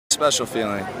Special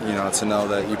feeling, you know, to know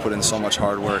that you put in so much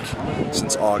hard work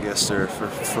since August, or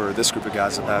for this group of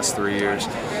guys the past 3 years.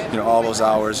 You know, all those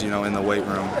hours, you know, in the weight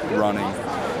room, running,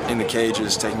 in the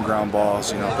cages, taking ground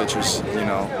balls, you know, pitchers, you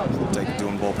know,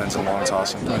 doing bullpens and long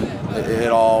tossing.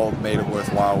 It all made it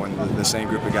worthwhile when the same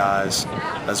group of guys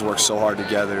has worked so hard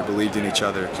together, believed in each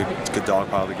other, could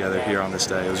dogpile together here on this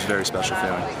day. It was a very special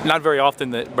feeling. Not very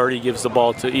often that Birdie gives the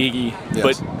ball to Iggy, Yes.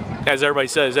 but as everybody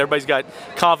says, everybody's got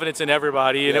confidence in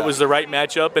everybody, and it was the right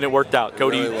matchup, and it worked out.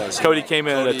 Cody came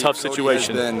in a tough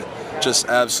situation. Cody has been just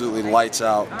absolutely lights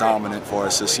out dominant for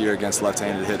us this year against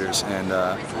left-handed hitters, and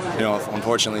you know,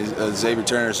 unfortunately, Xavier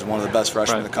Turner is one of the best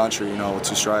freshmen in the country. You know, with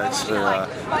 2 strikes or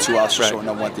 2 outs to shorten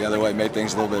up, went the other way, made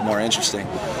things a little bit more interesting.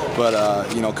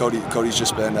 But you know, Cody's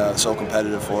just been so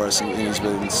competitive for us, and he's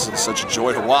been such a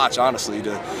joy to watch. Honestly,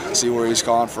 to see where he's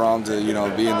gone from to, you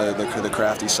know, being the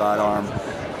crafty sidearm,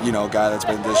 you know, guy that's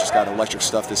just got electric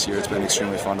stuff this year. It's been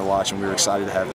extremely fun to watch, and we were excited to have